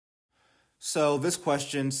So this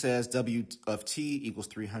question says W of t equals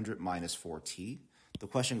 300 minus 4t. The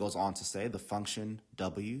question goes on to say the function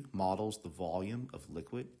W models the volume of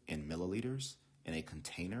liquid in milliliters in a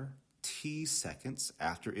container t seconds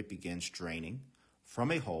after it begins draining from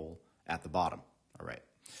a hole at the bottom. All right.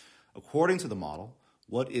 According to the model,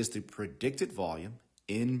 what is the predicted volume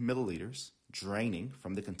in milliliters draining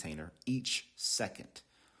from the container each second?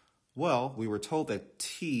 Well, we were told that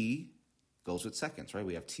t goes with seconds, right?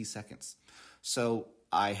 We have t seconds. So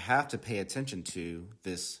I have to pay attention to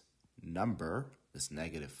this number, this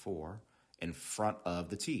 -4, in front of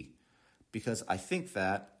the t. Because I think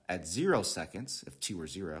that at 0 seconds, if t were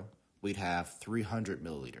 0, we'd have 300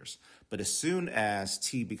 milliliters. But as soon as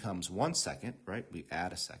t becomes 1 second, right, we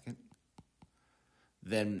add a second,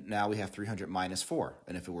 then now we have 300 minus 4.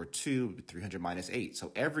 And if it were 2, 300 minus 8.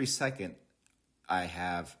 So every second, I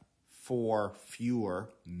have 4 fewer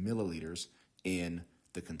milliliters in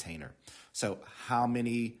the container. So how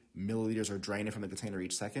many milliliters are draining from the container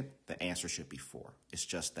each second? The answer should be 4. It's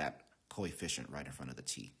just that coefficient right in front of the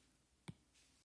t.